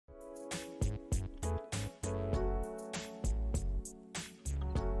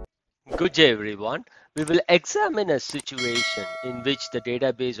Good day, everyone. We will examine a situation in which the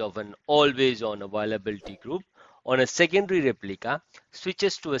database of an always-on availability group on a secondary replica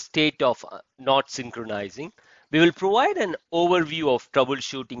switches to a state of not synchronizing. We will provide an overview of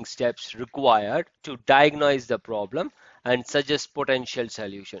troubleshooting steps required to diagnose the problem and suggest potential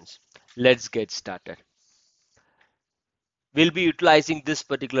solutions. Let's get started. We'll be utilizing this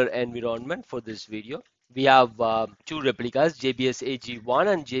particular environment for this video. We have two replicas, JBS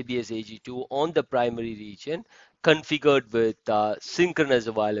AG1 and JBS AG2 on the primary region, configured with synchronous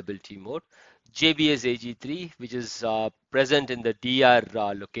availability mode. JBS AG3, which is present in the DR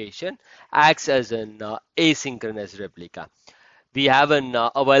location, acts as an asynchronous replica. We have an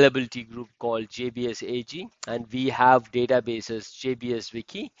availability group called JBS AG, and we have databases JBS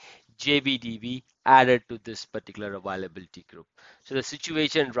Wiki, JBDB added to this particular availability group. So the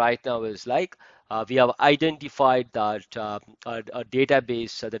situation right now is like we have identified that a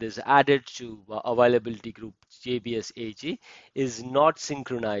database that is added to availability group JBS AG is not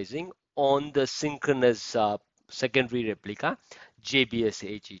synchronizing on the synchronous secondary replica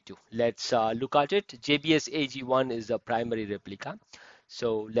JBS AG2. Let's look at it. JBS AG1 is the primary replica.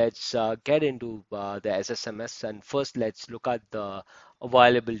 So let's get into the SSMS, and first let's look at the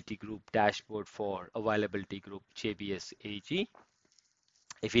availability group dashboard for availability group JBS AG.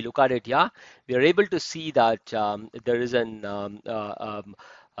 If you look at it here, we are able to see that there is an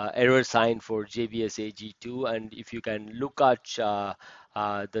error sign for JBS AG2, and if you can look at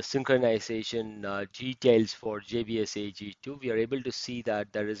the synchronization details for JBS AG2, we are able to see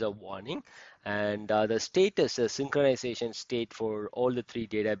that there is a warning, and the status, the synchronization state for all the three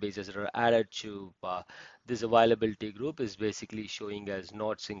databases that are added to this availability group is basically showing as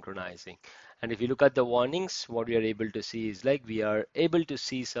not synchronizing. And if you look at the warnings, what we are able to see is like we are able to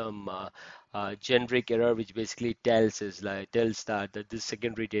see some generic error, which basically tells that this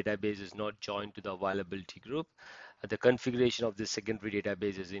secondary database is not joined to the availability group. The configuration of this secondary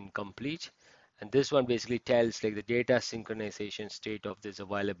database is incomplete. And this one basically tells like the data synchronization state of this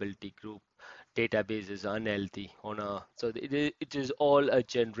availability group database is unhealthy so it is all a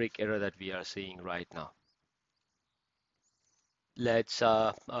generic error that we are seeing right now. Let's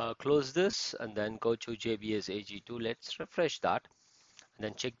close this and then go to JBS AG2. Let's refresh that and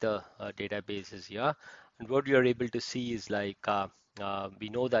then check the databases here. And what we are able to see is like we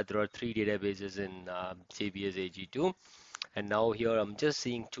know that there are three databases in JBS AG2. And now here I'm just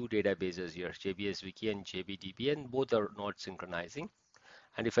seeing two databases here, JBS Wiki and JBDB, and both are not synchronizing.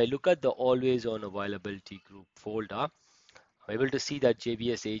 And if I look at the always on availability group folder, I'm able to see that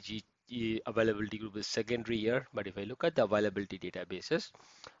JBS AG availability group is secondary here. But if I look at the availability databases,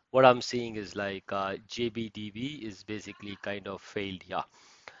 what I'm seeing is like JBDB is basically kind of failed here.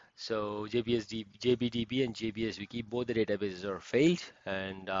 So JBDB and JBS Wiki, both the databases are failed,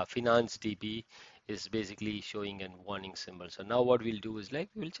 and FinanceDB is basically showing a warning symbol. So now what we'll do is like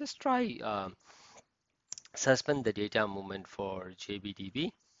we'll just try suspend the data movement for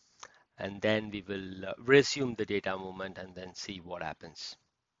JBDB, and then we will resume the data movement and then see what happens.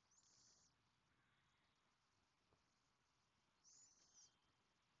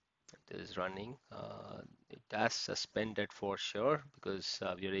 It is running. It has suspended for sure because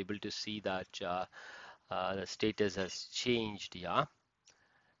we are able to see that the status has changed. Yeah,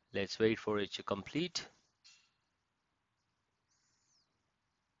 let's wait for it to complete.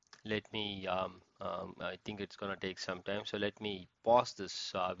 Let me I think it's gonna take some time, so let me pause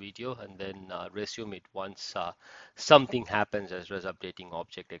this video and then resume it once something happens as far as updating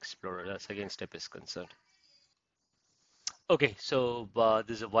Object Explorer. The second step is concerned. Okay, so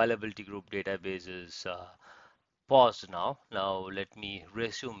this availability group database is paused now. Now let me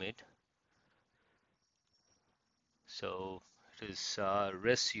resume it. So it is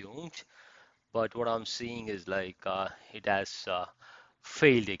resumed, but what I'm seeing is like it has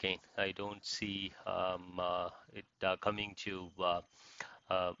failed again. I don't see it coming to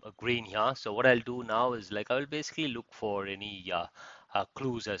a green here. So what I'll do now is like I will basically look for any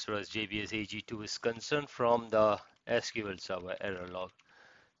clues as far as JBS AG2 is concerned from the SQL Server error log.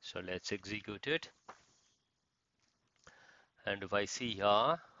 So let's execute it. And if I see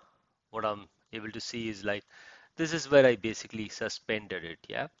here, what I'm able to see is like this is where I basically suspended it.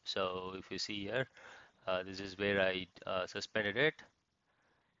 Yeah. So if you see here, this is where I suspended it.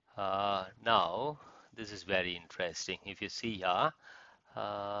 Now this is very interesting. If you see here,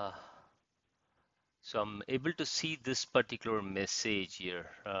 so I'm able to see this particular message here.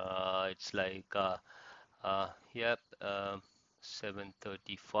 It's like, yep,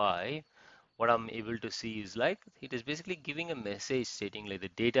 7:35. what I'm able to see is like it is basically giving a message stating like the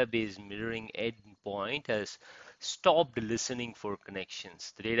database mirroring endpoint has stopped listening for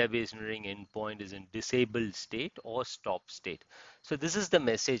connections. The database mirroring endpoint is in disabled state or stop state. So this is the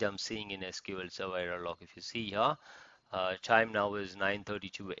message I'm seeing in SQL Server error log. If you see here, time now is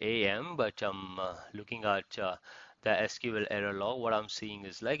 9:32 a.m. but I'm looking at the SQL error log. What I'm seeing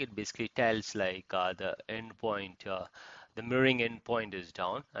is like it basically tells like the endpoint, the mirroring endpoint is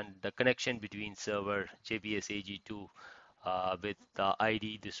down, and the connection between server JBS AG2 with the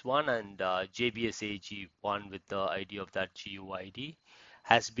ID this one and JBS AG1 with the ID of that GUID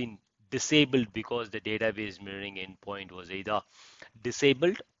has been disabled because the database mirroring endpoint was either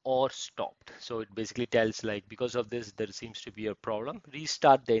disabled or stopped. So it basically tells like because of this there seems to be a problem.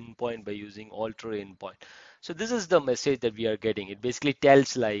 Restart the endpoint by using alter endpoint. So this is the message that we are getting. It basically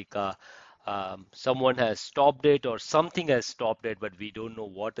tells like someone has stopped it or something has stopped it, but we don't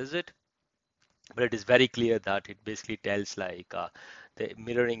know what is it. But it is very clear that it basically tells like the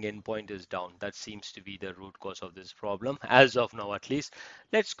mirroring endpoint is down. That seems to be the root cause of this problem as of now, at least.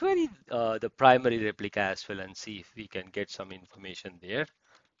 Let's query the primary replica as well and see if we can get some information there.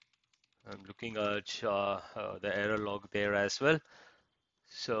 I'm looking at the error log there as well.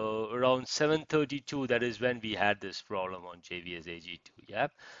 So around 7:32, that is when we had this problem on JVS AG2. Yeah.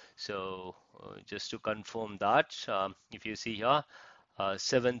 So just to confirm that, if you see here,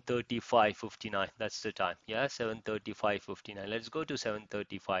 7:35:59, that's the time. Yeah, 7:35:59. Let's go to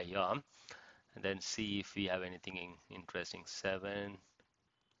 7:35 here and then see if we have anything interesting.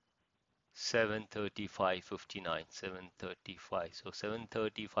 7:35:59, 7:35. So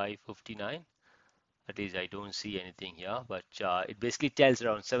 7:35:59. At least I don't see anything here, but it basically tells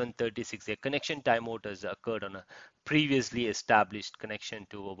around 7:36 a connection timeout has occurred on a previously established connection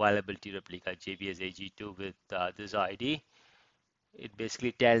to availability replica JBS AG2 with this ID. It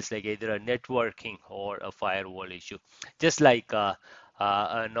basically tells like either a networking or a firewall issue, just like a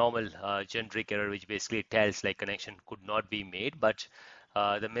normal generic error, which basically tells like connection could not be made. But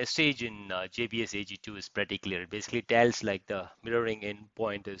the message in JBS AG2 is pretty clear. It basically tells like the mirroring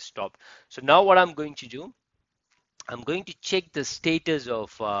endpoint is stopped. So now what I'm going to do, I'm going to check the status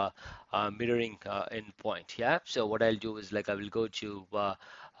of mirroring endpoint. Yeah. So what I'll do is like I will go to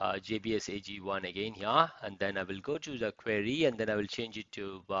JBS AG1 again here, and then I will go to the query, and then I will change it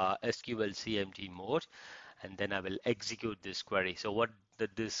to SQL CMD mode, and then I will execute this query. So what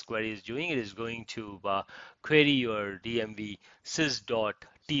this query is doing, it is going to query your DMV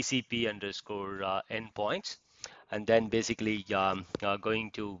sys.tcp underscore endpoints, and then basically going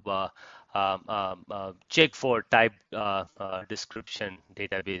to check for type description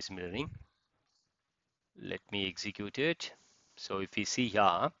database mirroring. Let me execute it. So if you see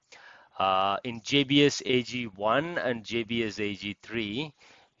here, in JBS AG1 and JBS AG3,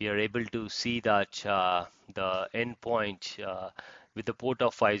 we are able to see that the endpoint with the port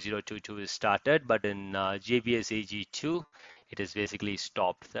of 5022 is started, but in JBS AG2, it is basically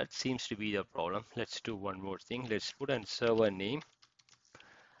stopped. That seems to be the problem. Let's do one more thing. Let's put in server name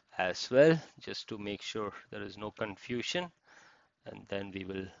as well, just to make sure there is no confusion, and then we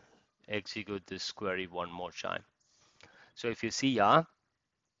will execute this query one more time. So if you see here,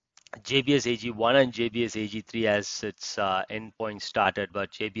 JBS AG1 and JBS AG3 has its endpoint started,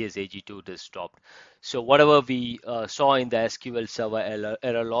 but JBS AG2 is stopped. So whatever we saw in the SQL Server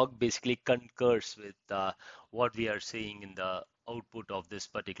error log basically concurs with what we are seeing in the output of this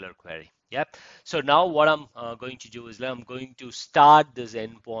particular query. Yep. So now what I'm going to do is I'm going to start this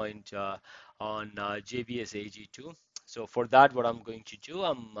endpoint on JBS AG2. So for that, what I'm going to do,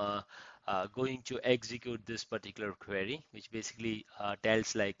 I'm going to execute this particular query, which basically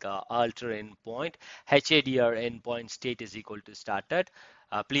tells like alter endpoint, HADR endpoint state is equal to started.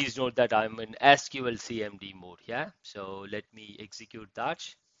 Please note that I'm in SQL CMD mode. Yeah, so let me execute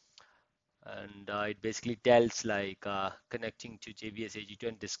that. And it basically tells like connecting to JBS AG2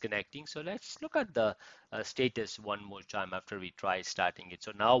 and disconnecting. So let's look at the status one more time after we try starting it.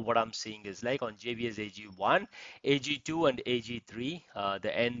 So now what I'm seeing is like on JBS AG1, AG2 and AG3, the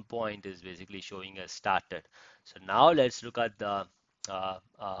endpoint is basically showing as started. So now let's look at the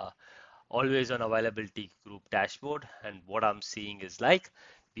always on availability group dashboard, and what I'm seeing is like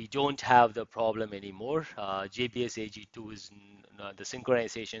we don't have the problem anymore. JBS AG2 is the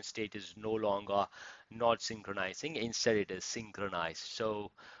synchronization state is no longer not synchronizing. Instead, it is synchronized. So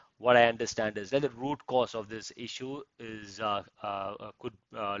what I understand is that the root cause of this issue is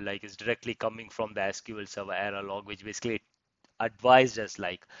is directly coming from the SQL Server error log, which basically advised us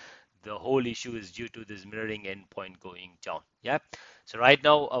like the whole issue is due to this mirroring endpoint going down. Yeah. So right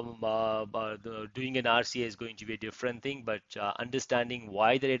now, doing an RCA is going to be a different thing, but understanding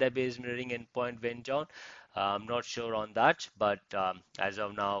why the database mirroring endpoint went down, I'm not sure on that. But as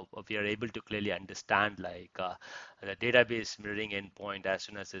of now, we are able to clearly understand like the database mirroring endpoint as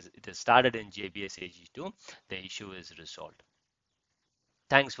soon as it is started in JBS AG2, the issue is resolved.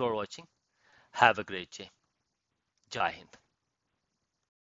 Thanks for watching. Have a great day. Jai Hind.